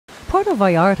Puerto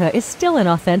Vallarta is still an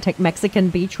authentic Mexican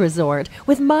beach resort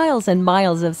with miles and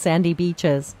miles of sandy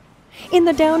beaches. In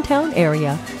the downtown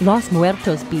area, Los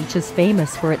Muertos Beach is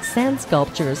famous for its sand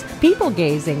sculptures, people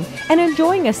gazing, and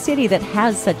enjoying a city that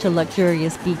has such a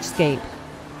luxurious beachscape.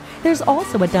 There's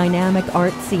also a dynamic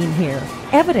art scene here,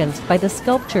 evidenced by the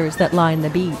sculptures that line the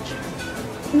beach.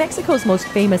 Mexico's most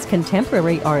famous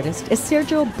contemporary artist is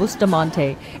Sergio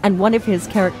Bustamante, and one of his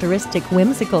characteristic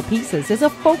whimsical pieces is a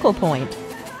focal point.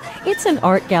 It's an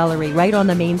art gallery right on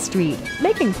the main street,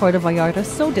 making Puerto Vallarta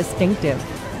so distinctive.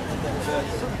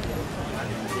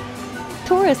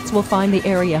 Tourists will find the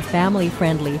area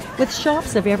family-friendly, with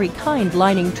shops of every kind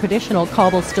lining traditional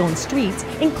cobblestone streets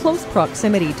in close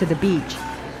proximity to the beach.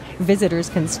 Visitors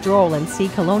can stroll and see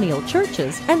colonial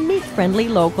churches and meet friendly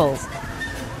locals.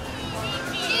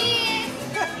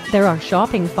 There are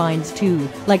shopping finds too,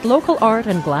 like local art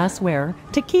and glassware,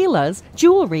 tequilas,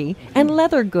 jewelry, and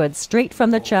leather goods straight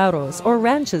from the charros or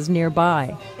ranches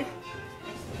nearby.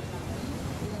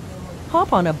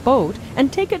 Hop on a boat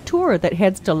and take a tour that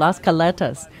heads to Las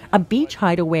Caletas, a beach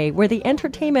hideaway where the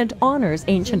entertainment honors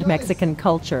ancient Mexican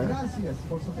culture.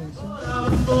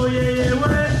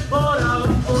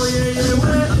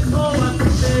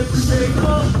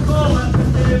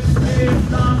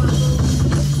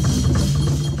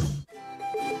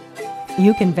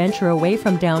 You can venture away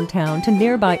from downtown to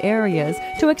nearby areas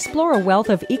to explore a wealth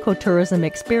of ecotourism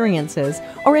experiences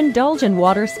or indulge in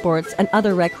water sports and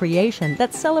other recreation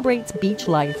that celebrates beach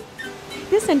life.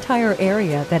 This entire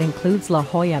area, that includes La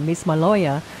Jolla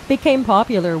Mismaloya, became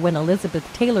popular when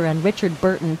Elizabeth Taylor and Richard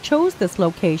Burton chose this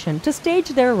location to stage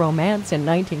their romance in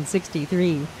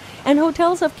 1963, and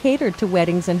hotels have catered to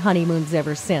weddings and honeymoons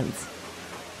ever since.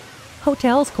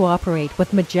 Hotels cooperate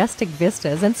with majestic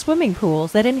vistas and swimming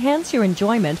pools that enhance your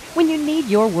enjoyment when you need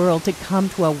your world to come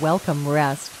to a welcome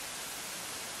rest.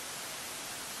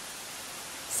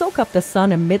 Soak up the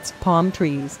sun amidst palm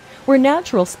trees, where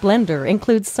natural splendor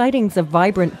includes sightings of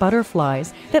vibrant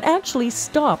butterflies that actually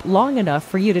stop long enough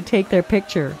for you to take their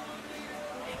picture.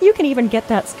 You can even get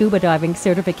that scuba diving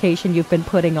certification you've been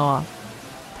putting off.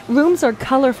 Rooms are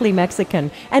colorfully Mexican,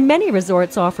 and many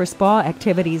resorts offer spa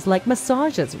activities like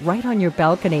massages right on your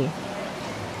balcony.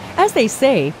 As they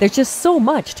say, there's just so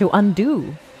much to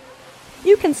undo.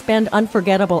 You can spend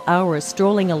unforgettable hours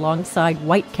strolling alongside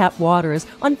white-capped waters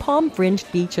on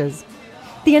palm-fringed beaches.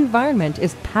 The environment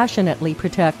is passionately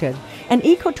protected, and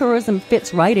ecotourism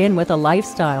fits right in with a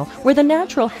lifestyle where the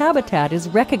natural habitat is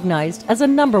recognized as a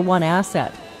 #1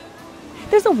 asset.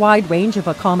 There's a wide range of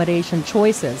accommodation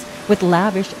choices, with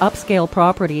lavish upscale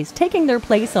properties taking their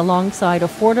place alongside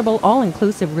affordable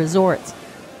all-inclusive resorts.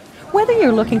 Whether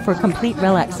you're looking for complete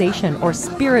relaxation or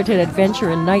spirited adventure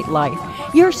in nightlife,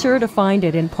 you're sure to find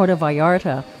it in Puerto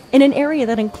Vallarta, in an area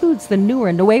that includes the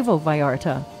newer Nuevo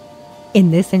Vallarta.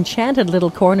 In this enchanted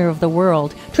little corner of the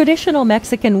world, traditional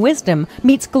Mexican wisdom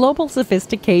meets global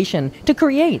sophistication to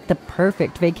create the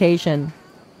perfect vacation.